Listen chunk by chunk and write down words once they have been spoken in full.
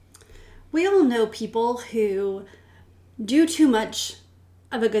We all know people who do too much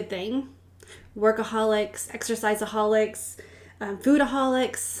of a good thing, workaholics, exerciseaholics,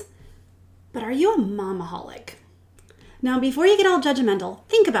 foodaholics. But are you a momaholic? Now, before you get all judgmental,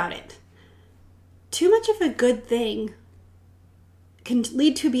 think about it. Too much of a good thing can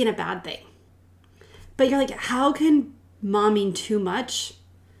lead to being a bad thing. But you're like, how can momming too much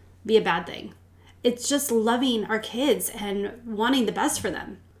be a bad thing? It's just loving our kids and wanting the best for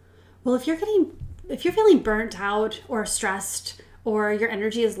them. Well, if you're feeling burnt out or stressed or your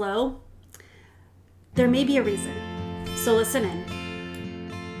energy is low, there may be a reason. So listen in.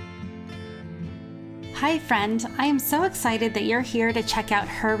 Hi, friend. I am so excited that you're here to check out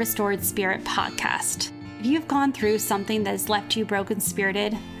Her Restored Spirit podcast. If you've gone through something that has left you broken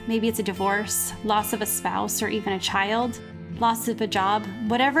spirited, maybe it's a divorce, loss of a spouse, or even a child, loss of a job,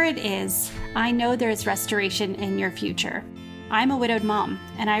 whatever it is, I know there is restoration in your future. I'm a widowed mom,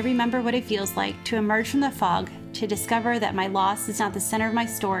 and I remember what it feels like to emerge from the fog to discover that my loss is not the center of my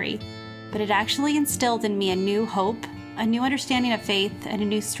story, but it actually instilled in me a new hope, a new understanding of faith, and a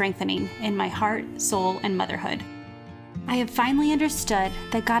new strengthening in my heart, soul, and motherhood. I have finally understood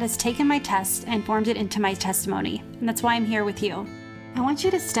that God has taken my test and formed it into my testimony, and that's why I'm here with you. I want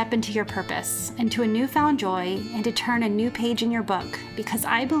you to step into your purpose, into a newfound joy, and to turn a new page in your book, because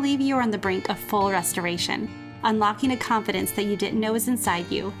I believe you are on the brink of full restoration, unlocking a confidence that you didn't know was inside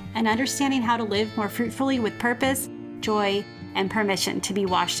you, and understanding how to live more fruitfully with purpose, joy, and permission to be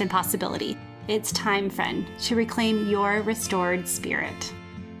washed in possibility. It's time, friend, to reclaim your restored spirit.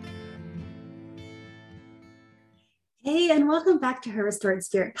 Hey, and welcome back to Her Restored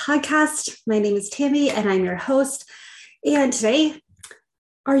Spirit podcast. My name is Tammy, and I'm your host. And today,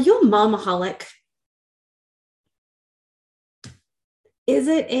 are you a momaholic? Is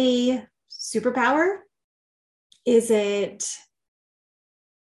it a superpower? Is it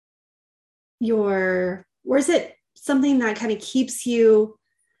or is it something that kind of keeps you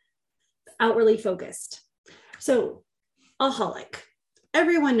outwardly focused? So, aholic.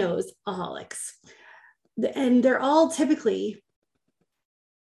 Everyone knows aholics. And they're all typically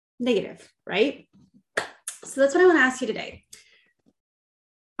negative, right? So that's what I want to ask you today.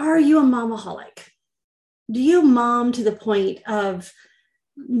 Are you a momaholic? Do you mom to the point of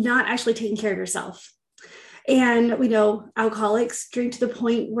not actually taking care of yourself? And we know alcoholics drink to the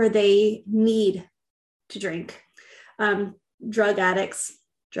point where they need to drink. Drug addicts,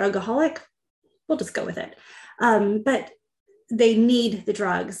 drugaholic, we'll just go with it. But they need the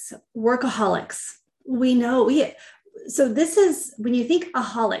drugs. Workaholics, we know. So this is, when you think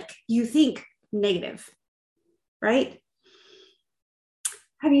aholic, you think negative, right?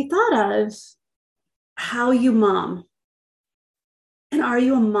 Have you thought of how you mom? And are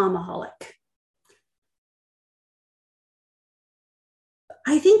you a momaholic?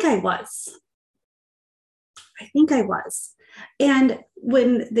 I think I was. And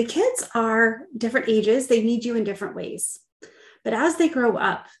when the kids are different ages, they need you in different ways. But as they grow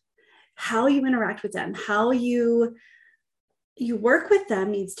up, how you interact with them, how you work with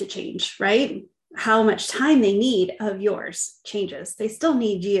them needs to change, right? How much time they need of yours changes. They still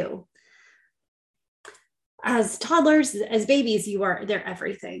need you. As toddlers, as babies, they're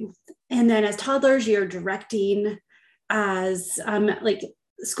everything. And then as toddlers, you're directing. As like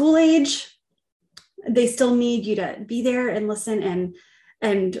school age, they still need you to be there and listen.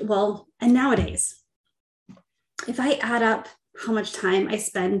 And nowadays, if I add up how much time I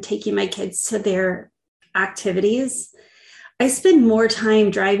spend taking my kids to their activities, I spend more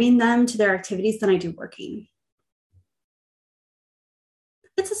time driving them to their activities than I do working.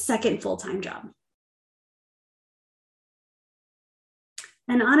 It's a second full-time job.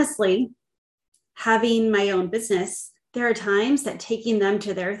 And honestly, having my own business, there are times that taking them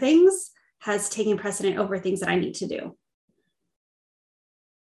to their things has taken precedent over things that I need to do.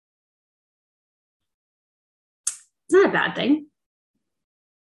 It's not a bad thing,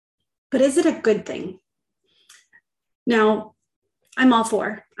 but is it a good thing? Now, I'm all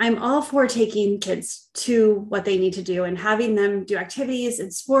for taking kids to what they need to do and having them do activities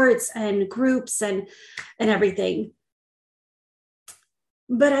and sports and groups and everything.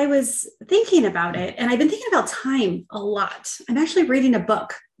 But I was thinking about it, and I've been thinking about time a lot. I'm actually reading a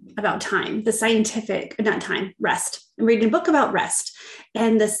book about time, rest. I'm reading a book about rest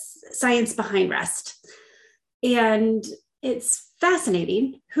and the science behind rest. And it's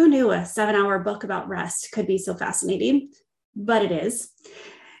fascinating. Who knew a 7-hour book about rest could be so fascinating? But it is,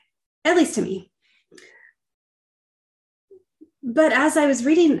 at least to me. But as I was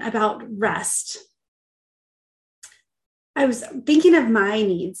reading about rest, I was thinking of my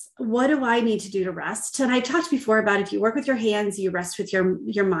needs. What do I need to do to rest? And I talked before about if you work with your hands, you rest with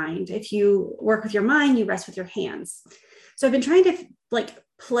your mind. If you work with your mind, you rest with your hands. So I've been trying to like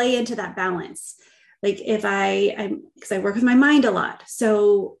play into that balance. Like if because I work with my mind a lot.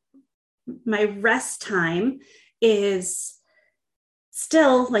 So my rest time is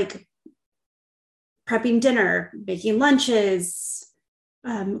still like prepping dinner, making lunches,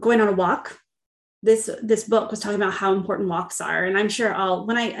 going on a walk. This book was talking about how important walks are, and I'm sure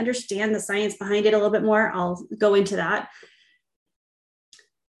when I understand the science behind it a little bit more, I'll go into that.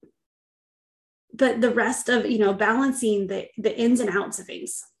 But the rest of balancing the ins and outs of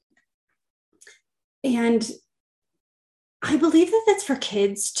things, and I believe that that's for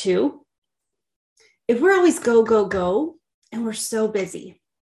kids too. If we're always go go go and we're so busy,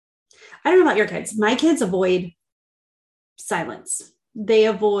 I don't know about your kids. My kids avoid silence. They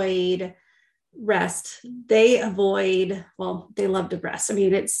avoid rest. They love to rest. I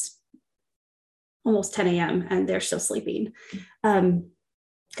mean, it's almost 10 a.m. and they're still sleeping. Gotta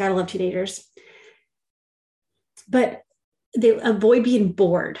love teenagers. But they avoid being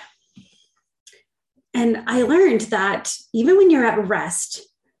bored. And I learned that even when you're at rest,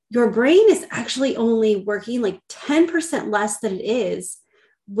 your brain is actually only working like 10% less than it is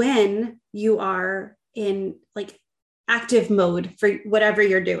when you are in like active mode for whatever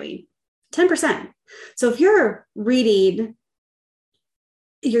you're doing. 10%. So if you're reading,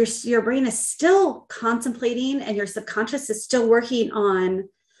 your brain is still contemplating and your subconscious is still working on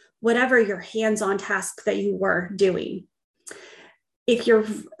whatever your hands-on task that you were doing. If you're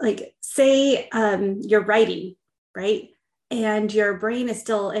like, say you're writing, right? And your brain is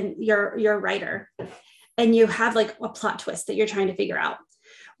still, and you're a writer and you have like a plot twist that you're trying to figure out.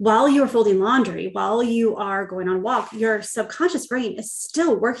 While you're folding laundry, while you are going on a walk, your subconscious brain is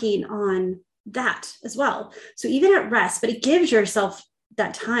still working on that as well. So even at rest, but it gives yourself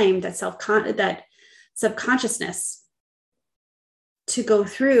that time, that subconsciousness to go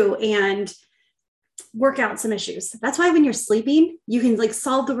through and work out some issues. That's why when you're sleeping, you can like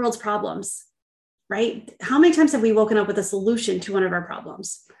solve the world's problems, right? How many times have we woken up with a solution to one of our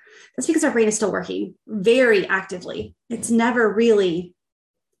problems? That's because our brain is still working very actively. It's never really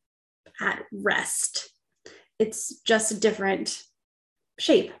at rest. It's just a different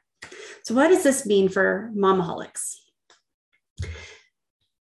shape. So what does this mean for momaholics?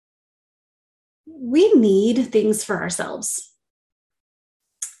 We need things for ourselves.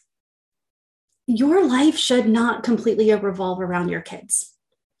 Your life should not completely revolve around your kids.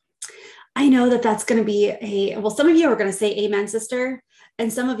 I know that that's going to be some of you are going to say amen, sister.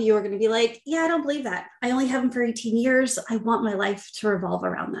 And some of you are going to be like, yeah, I don't believe that. I only have them for 18 years. I want my life to revolve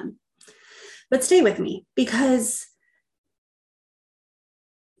around them. But stay with me, because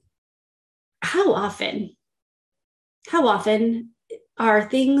how often are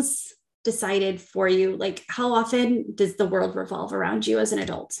things decided for you? Like, how often does the world revolve around you as an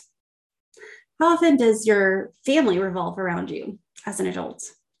adult? How often does your family revolve around you as an adult?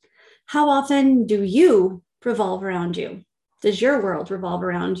 How often do you revolve around you? Does your world revolve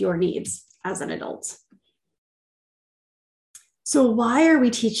around your needs as an adult? So why are we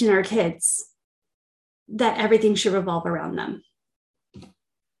teaching our kids that everything should revolve around them?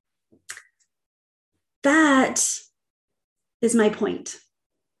 That is my point.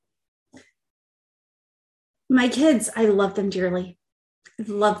 My kids, I love them dearly. I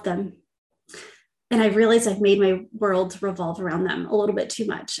love them. And I realized I've made my world revolve around them a little bit too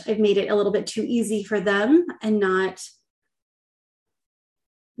much. I've made it a little bit too easy for them, and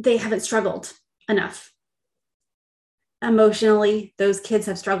they haven't struggled enough. Emotionally, those kids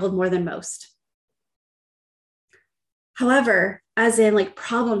have struggled more than most. However, as in like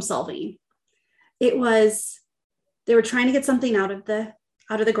problem solving, they were trying to get something out of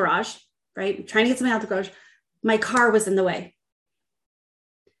the garage, right? Trying to get something out of the garage. My car was in the way.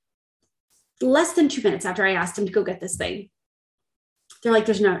 Less than 2 minutes after I asked them to go get this thing, they're like,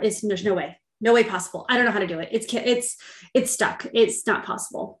 there's no way possible. I don't know how to do it. It's stuck. It's not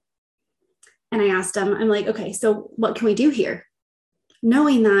possible. And I asked them, I'm like, okay, so what can we do here?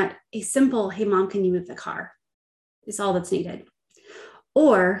 Knowing that a simple, hey mom, can you move the car, is all that's needed.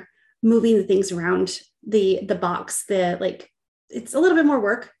 Or moving the things around the box, it's a little bit more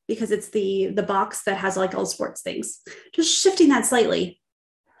work because it's the box that has like all sports things. Just shifting that slightly,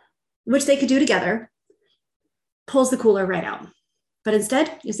 which they could do together, pulls the cooler right out. But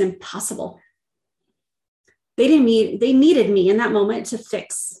instead, it's impossible. They needed me in that moment to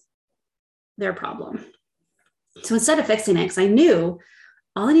fix their problem. So instead of fixing it, because I knew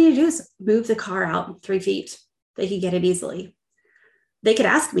all I needed to do is move the car out 3 feet, they could get it easily. They could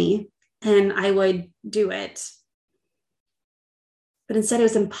ask me and I would do it. but instead it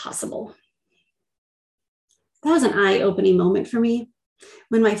was impossible. That was an eye-opening moment for me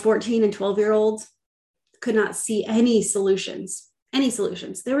when my 14 and 12-year-olds could not see any solutions.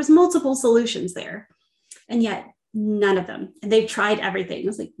 There was multiple solutions there, and yet none of them. And they've tried everything. It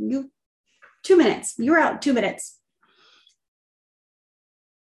was like, 2 minutes, you were out 2 minutes.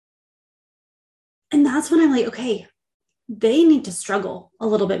 And that's when I'm like, okay, they need to struggle a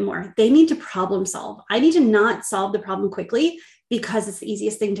little bit more. They need to problem solve. I need to not solve the problem quickly because it's the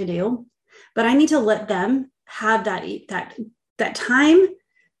easiest thing to do, but I need to let them have that time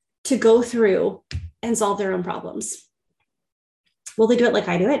to go through and solve their own problems. Will they do it like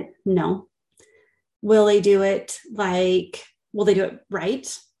I do it? No. Will they do it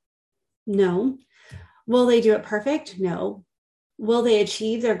right? No. Will they do it perfect? No. Will they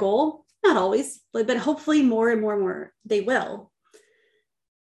achieve their goal? Not always, but hopefully more and more they will.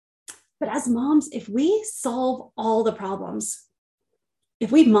 But as moms, if we solve all the problems,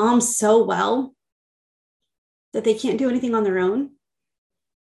 if we mom so well that they can't do anything on their own,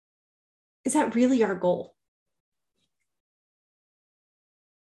 is that really our goal?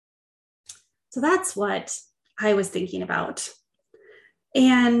 So that's what I was thinking about.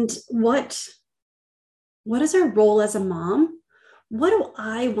 And what is our role as a mom? What do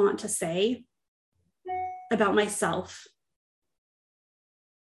I want to say about myself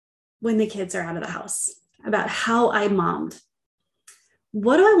when the kids are out of the house, about how I mommed?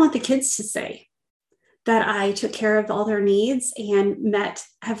 What do I want the kids to say? That I took care of all their needs and met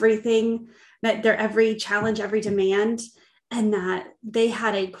their every challenge, every demand, and that they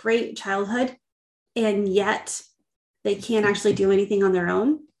had a great childhood, and yet they can't actually do anything on their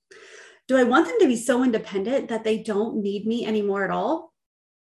own? Do I want them to be so independent that they don't need me anymore at all?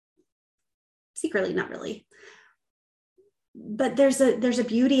 Secretly, not really. But there's a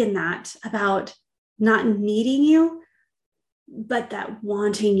beauty in that, about not needing you, but that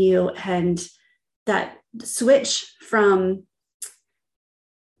wanting you, and that switch from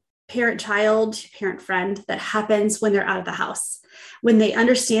parent-child to parent-friend that happens when they're out of the house, when they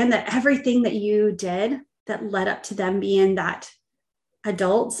understand that everything that you did that led up to them being that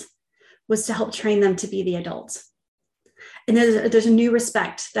adult was to help train them to be the adult. And there's a new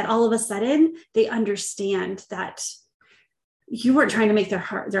respect that all of a sudden they understand that you weren't trying to make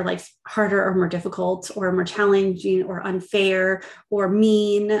their life harder or more difficult or more challenging or unfair or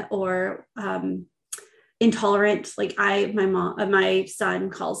mean or intolerant. Like my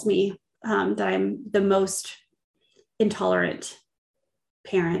son calls me that I'm the most intolerant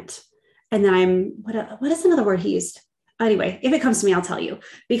parent. And then what is another word he used? Anyway, if it comes to me, I'll tell you,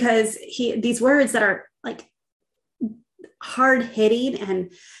 because these words that are like hard hitting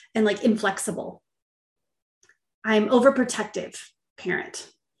and like inflexible. I'm overprotective parent.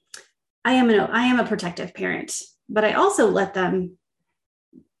 I am a protective parent, but I also let them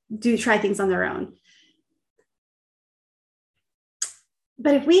try things on their own.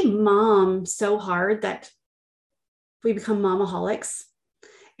 But if we mom so hard that we become momaholics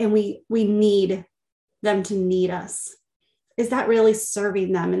and we need them to need us, is that really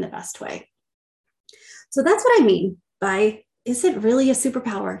serving them in the best way? So that's what I mean by, is it really a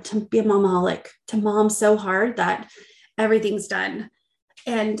superpower to be a momaholic, to mom so hard that everything's done?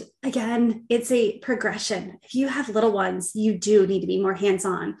 And again, it's a progression. If you have little ones, you do need to be more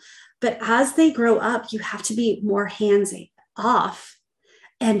hands-on. But as they grow up, you have to be more hands-off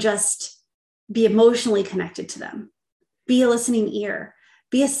and just be emotionally connected to them. Be a listening ear.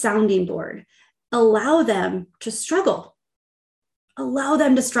 Be a sounding board. Allow them to struggle. Allow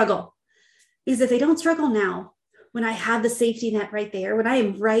them to struggle. Because if they don't struggle now, when I have the safety net right there, when I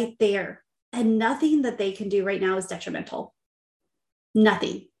am right there, and nothing that they can do right now is detrimental.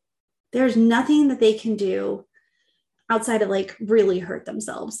 Nothing. There's nothing that they can do outside of like really hurt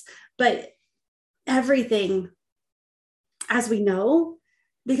themselves. But everything, as we know,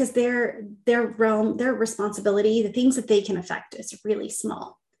 because their realm, their responsibility, the things that they can affect is really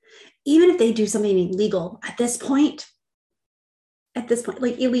small. Even if they do something illegal at this point,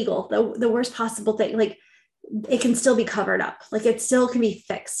 like illegal, the worst possible thing, like it can still be covered up. Like it still can be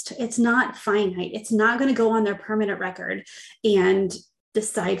fixed. It's not finite. It's not going to go on their permanent record and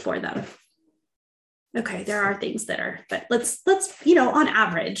decide for them. Okay, there are things that are, but let's on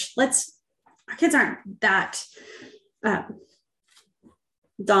average, our kids aren't that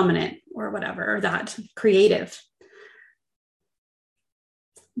dominant or whatever, or that creative.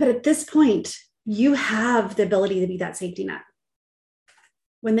 But at this point, you have the ability to be that safety net.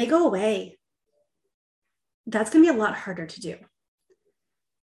 When they go away, that's going to be a lot harder to do.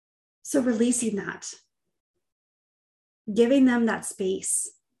 So releasing that, giving them that space,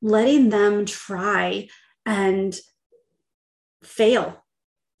 letting them try and fail.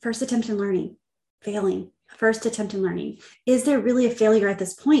 First attempt in learning, failing. First attempt in learning. Is there really a failure at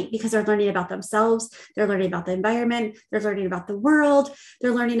this point? Because they're learning about themselves. They're learning about the environment. They're learning about the world.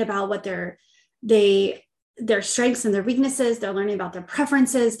 They're learning about what their strengths and their weaknesses. They're learning about their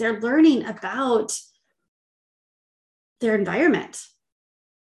preferences. They're learning about their environment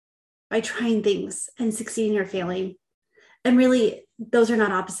by trying things and succeeding or failing. And really, those are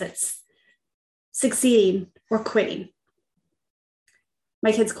not opposites. Succeeding or quitting.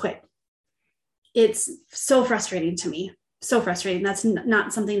 My kids quit. It's so frustrating to me. So frustrating. That's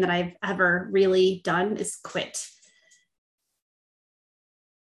not something that I've ever really done, is quit.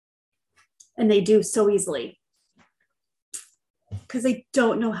 And they do so easily because they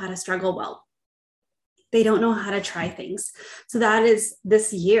don't know how to struggle well. They don't know how to try things. So that is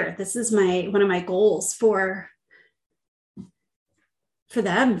this year. This is one of my goals for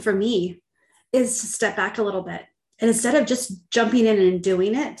them, for me, is to step back a little bit. And instead of just jumping in and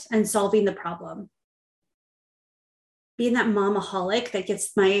doing it and solving the problem, being that momaholic that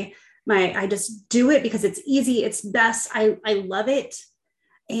gets I just do it because it's easy, it's best, I love it,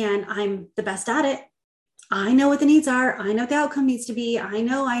 and I'm the best at it. I know what the needs are. I know what the outcome needs to be. I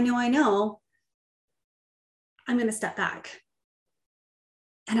know. I'm going to step back.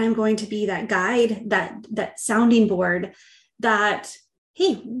 And I'm going to be that guide, that sounding board, that,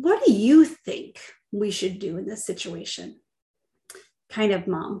 hey, what do you think we should do in this situation? Kind of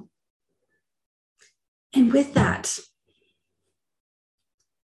mom. And with that,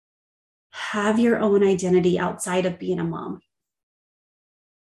 have your own identity outside of being a mom.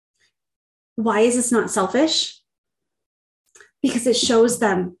 Why is this not selfish? Because it shows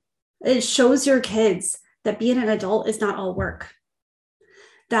your kids that being an adult is not all work.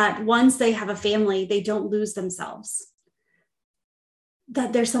 That once they have a family, they don't lose themselves.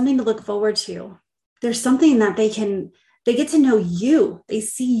 That there's something to look forward to. There's something that they get to know you. They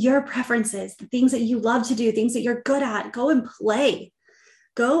see your preferences, the things that you love to do, things that you're good at. Go and play.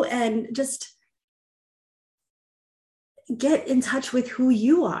 Go and just get in touch with who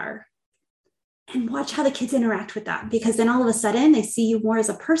you are and watch how the kids interact with that. Because then all of a sudden they see you more as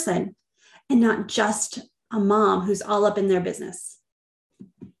a person and not just a mom who's all up in their business.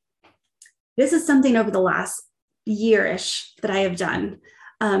 This is something over the last year-ish that I have done.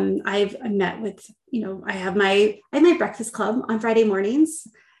 I've met with, I have my breakfast club on Friday mornings,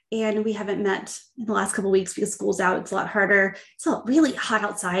 and we haven't met in the last couple of weeks because school's out. It's a lot harder. It's really hot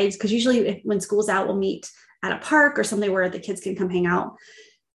outside because usually when school's out, we'll meet at a park or something where the kids can come hang out.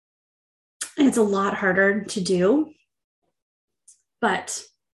 And it's a lot harder to do, but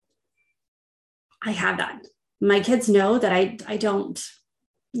I have that. My kids know that I don't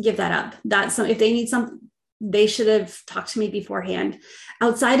give that up. That's if they need something, they should have talked to me beforehand.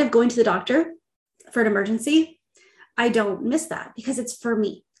 Outside of going to the doctor for an emergency, I don't miss that because it's for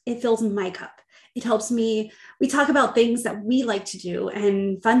me. It fills my cup. It helps me. We talk about things that we like to do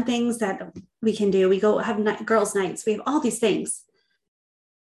and fun things that we can do. We go have girls' nights. We have all these things.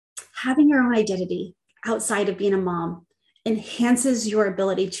 Having your own identity outside of being a mom enhances your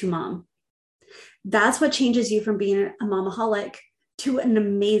ability to mom. That's what changes you from being a momaholic to an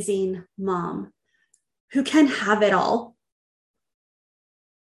amazing mom who can have it all.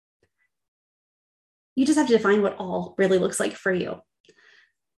 You just have to define what all really looks like for you.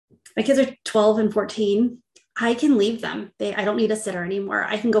 My kids are 12 and 14. I can leave them. I don't need a sitter anymore.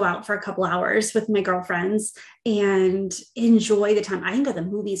 I can go out for a couple hours with my girlfriends and enjoy the time. I can go to the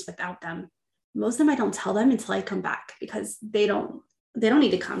movies without them. Most of them, I don't tell them until I come back because they don't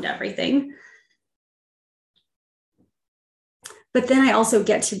need to come to everything. But then I also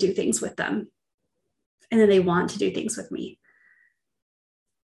get to do things with them. And then they want to do things with me.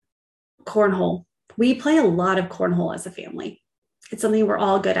 Cornhole. We play a lot of cornhole as a family. It's something we're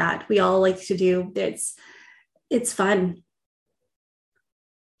all good at. We all like to do. It's fun.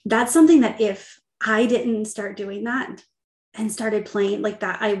 That's something that if I didn't start doing that and started playing like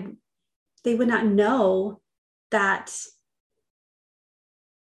that, they would not know that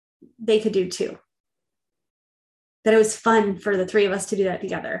they could do too. That it was fun for the three of us to do that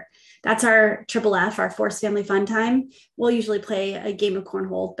together. That's our triple F, our forced family fun time. We'll usually play a game of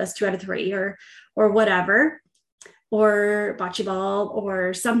cornhole, best 2 out of 3 or whatever, or bocce ball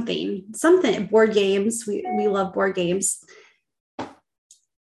or something, board games. We love board games.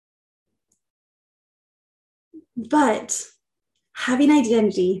 But having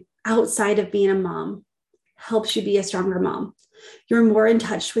identity outside of being a mom helps you be a stronger mom. You're more in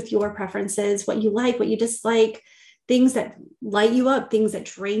touch with your preferences, what you like, what you dislike, things that light you up, things that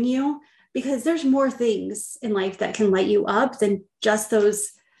drain you, because there's more things in life that can light you up than just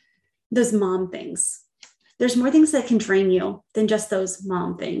those mom things. There's more things that can drain you than just those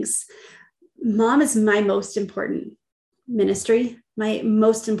mom things. Mom is my most important ministry, my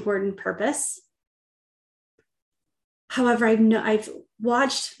most important purpose. However, I've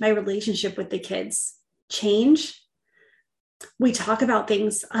watched my relationship with the kids change. We talk about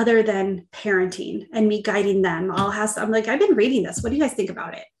things other than parenting and me guiding them. I'm like, I've been reading this. What do you guys think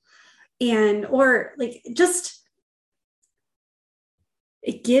about it? And, or like, just,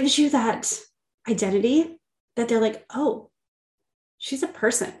 it gives you that identity that they're like, oh, she's a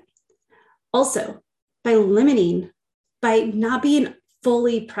person. Also, by not being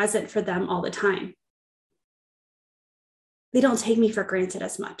fully present for them all the time, they don't take me for granted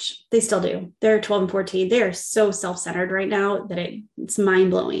as much. They still do. They're 12 and 14. They are so self-centered right now that it's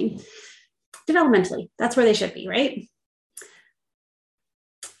mind-blowing. Developmentally, that's where they should be, right?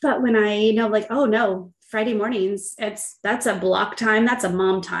 But when I know, like, oh no, Friday mornings, that's a block time. That's a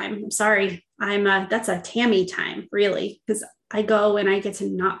mom time. I'm sorry. That's a Tammy time, really, because I go and I get to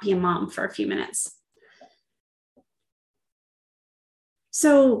not be a mom for a few minutes.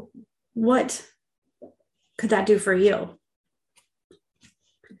 So what could that do for you?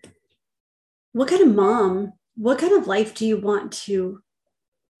 What kind of mom, what kind of life do you want to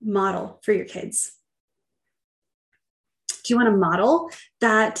model for your kids? Do you want to model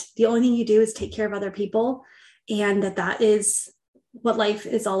that the only thing you do is take care of other people and that is what life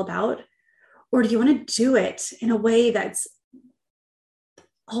is all about? Or do you want to do it in a way that's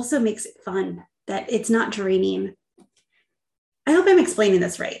also makes it fun, that it's not draining? I hope I'm explaining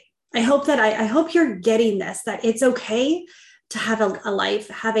this right. I hope you're getting this, that it's okay to have a life,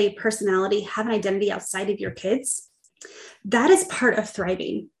 have a personality, have an identity outside of your kids. That is part of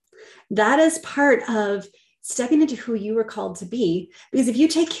thriving. That is part of stepping into who you were called to be. Because if you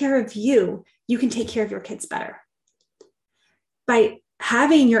take care of you, you can take care of your kids better. By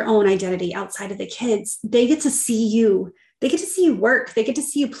having your own identity outside of the kids, they get to see you. They get to see you work. They get to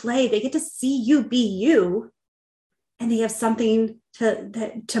see you play. They get to see you be you. And they have something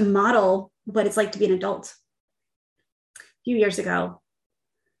to model what it's like to be an adult. A few years ago,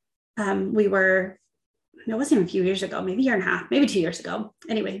 it wasn't even a few years ago, maybe a year and a half, maybe 2 years ago.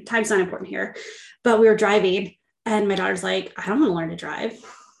 Anyway, time's not important here. But we were driving and my daughter's like, I don't want to learn to drive.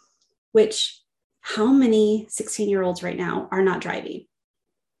 Which, how many 16-year-olds right now are not driving?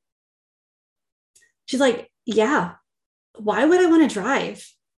 She's like, yeah, why would I want to drive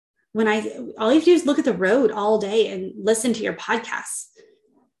when all you have to do is look at the road all day and listen to your podcasts?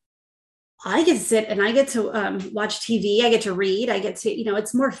 I get to sit and I get to watch TV. I get to read. I get to,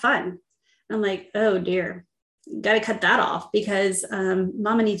 it's more fun. I'm like, oh dear, got to cut that off because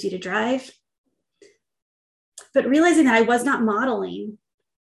mama needs you to drive. But realizing that I was not modeling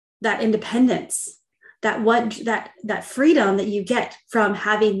that independence, that freedom that you get from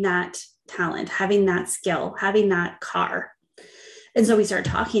having that talent, having that skill, having that car. And so we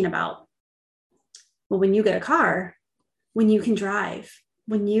started talking about, well, when you get a car, when you can drive,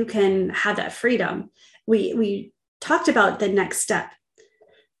 when you can have that freedom, we talked about the next step.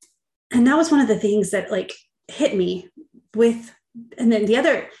 And that was one of the things that like hit me with. And then the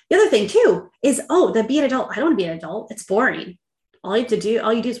other thing too is, to be an adult. I don't want to be an adult. It's boring. All you do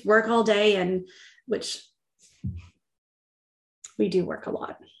is work all day, and which we do work a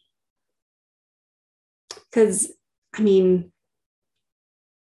lot. Because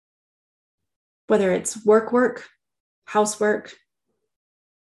whether it's work, housework,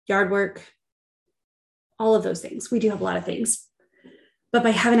 yard work, all of those things, we do have a lot of things. But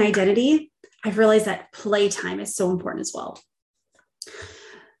by having identity, I've realized that playtime is so important as well.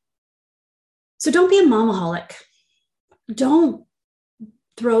 So don't be a momaholic. Don't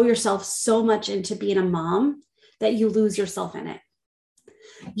throw yourself so much into being a mom that you lose yourself in it.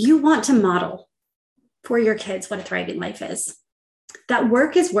 You want to model for your kids what a thriving life is. That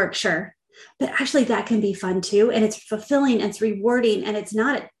work is work, sure, but actually that can be fun too. And it's fulfilling and it's rewarding and it's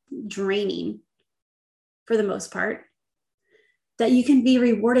not draining for the most part. That you can be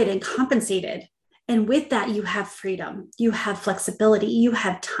rewarded and compensated. And with that, you have freedom, you have flexibility, you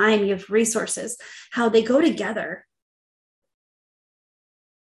have time, you have resources, how they go together.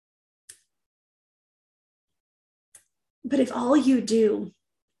 But if all you do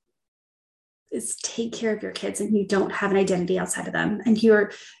is take care of your kids and you don't have an identity outside of them, and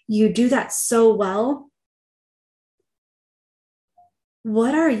you do that so well,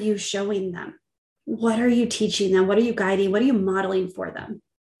 what are you showing them? What are you teaching them? What are you guiding? What are you modeling for them?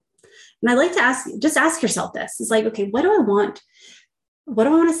 And I like to ask yourself this. It's like, okay, what do I want? What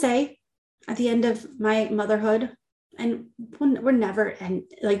do I want to say at the end of my motherhood? And motherhood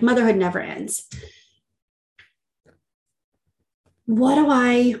never ends. What do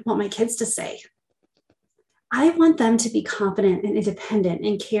I want my kids to say? I want them to be confident and independent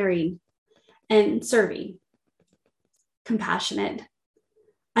and caring and serving, compassionate.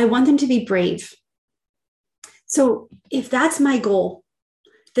 I want them to be brave. So if that's my goal,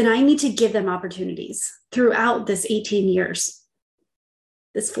 then I need to give them opportunities throughout this 18 years,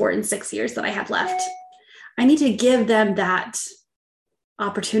 this 4 and 6 years that I have left. I need to give them that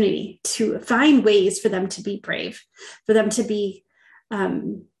opportunity to find ways for them to be brave, for them to be,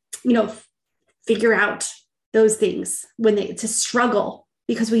 figure out those things to struggle,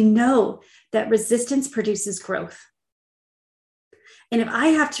 because we know that resistance produces growth. And if I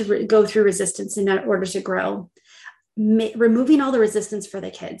have to go through resistance in order to grow, removing all the resistance for the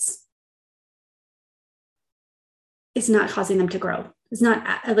kids is not causing them to grow. It's not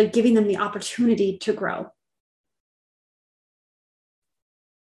like giving them the opportunity to grow.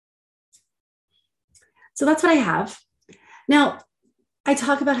 So that's what I have. Now, I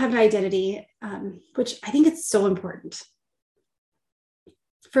talk about having identity, which I think it's so important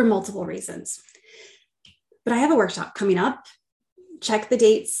for multiple reasons. But I have a workshop coming up. Check the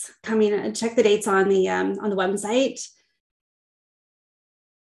dates on the website.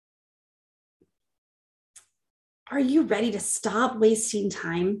 Are you ready to stop wasting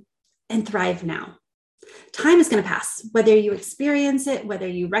time and thrive now? Time is going to pass, whether you experience it, whether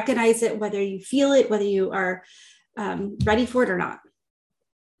you recognize it, whether you feel it, whether you are ready for it or not.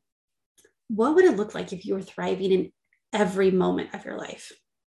 What would it look like if you were thriving in every moment of your life?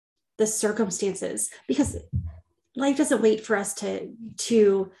 The circumstances, because life doesn't wait for us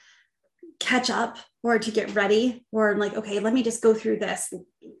to catch up or to get ready or like, okay, let me just go through this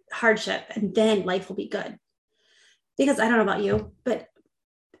hardship and then life will be good. Because I don't know about you, but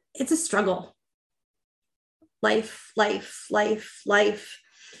it's a struggle. Life. And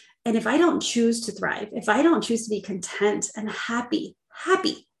if I don't choose to thrive, if I don't choose to be content and happy,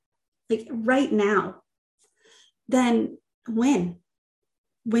 like right now, then when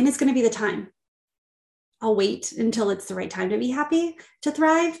is going to be the time? I'll wait until it's the right time to be happy, to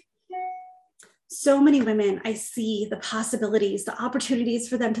thrive. So many women, I see the possibilities, the opportunities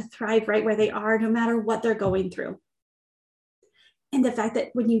for them to thrive right where they are, no matter what they're going through. And the fact that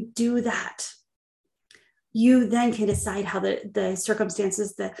when you do that, you then can decide how the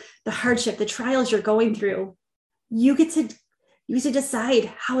circumstances, the hardship, the trials you're going through, you get to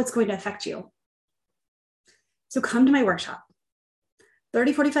decide how it's going to affect you. So come to my workshop,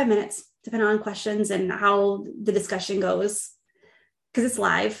 30, 45 minutes, depending on questions and how the discussion goes, because it's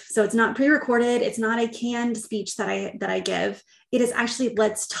live. So it's not pre-recorded. It's not a canned speech that I give. It is actually,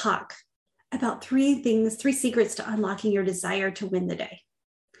 let's talk about 3 secrets to unlocking your desire to win the day.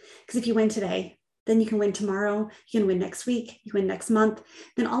 Because if you win today, then you can win tomorrow, you can win next week, you win next month.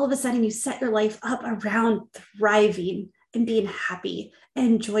 Then all of a sudden you set your life up around thriving and being happy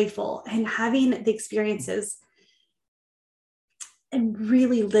and joyful and having the experiences and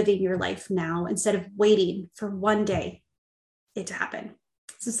really living your life now instead of waiting for one day it to happen.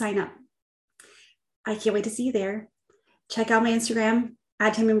 So sign up. I can't wait to see you there. Check out my Instagram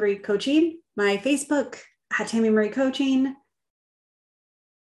at Tammy Marie Coaching, my Facebook at Tammy Marie Coaching,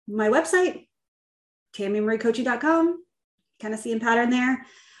 my website, TammyMarieCoaching.com. Kind of seeing pattern there.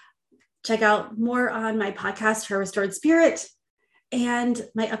 Check out more on my podcast, Her Restored Spirit, and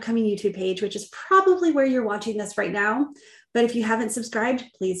my upcoming YouTube page, which is probably where you're watching this right now. But if you haven't subscribed,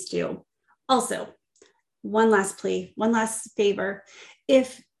 please do. Also, one last plea, one last favor.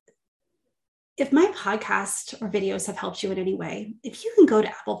 If my podcast or videos have helped you in any way, if you can go to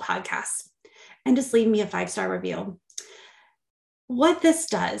Apple Podcasts and just leave me a 5-star review. What this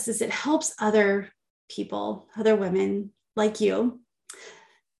does is it helps other people, other women like you,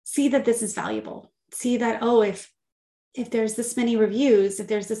 see that this is valuable. See that, oh, if there's this many reviews, if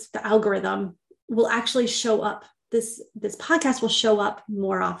there's the algorithm will actually show up. This podcast will show up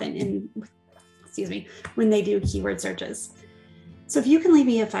more often when they do keyword searches. So if you can leave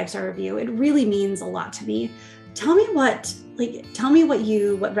me a 5-star review, it really means a lot to me. Tell me what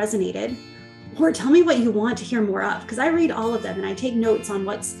resonated, or tell me what you want to hear more of, because I read all of them and I take notes on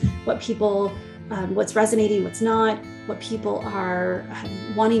what's resonating, what's not, what people are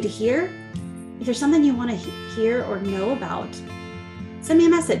wanting to hear. If there's something you want to hear or know about, send me a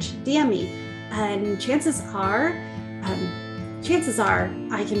message, DM me, and chances are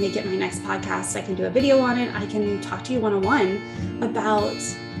I can make it my next podcast. I can do a video on it. I can talk to you one-on-one about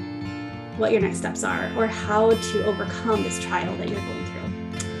what your next steps are or how to overcome this trial that you're going through.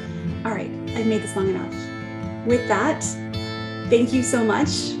 All right, I've made this long enough. With that, thank you so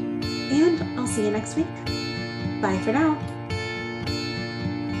much, and I'll see you next week. Bye for now.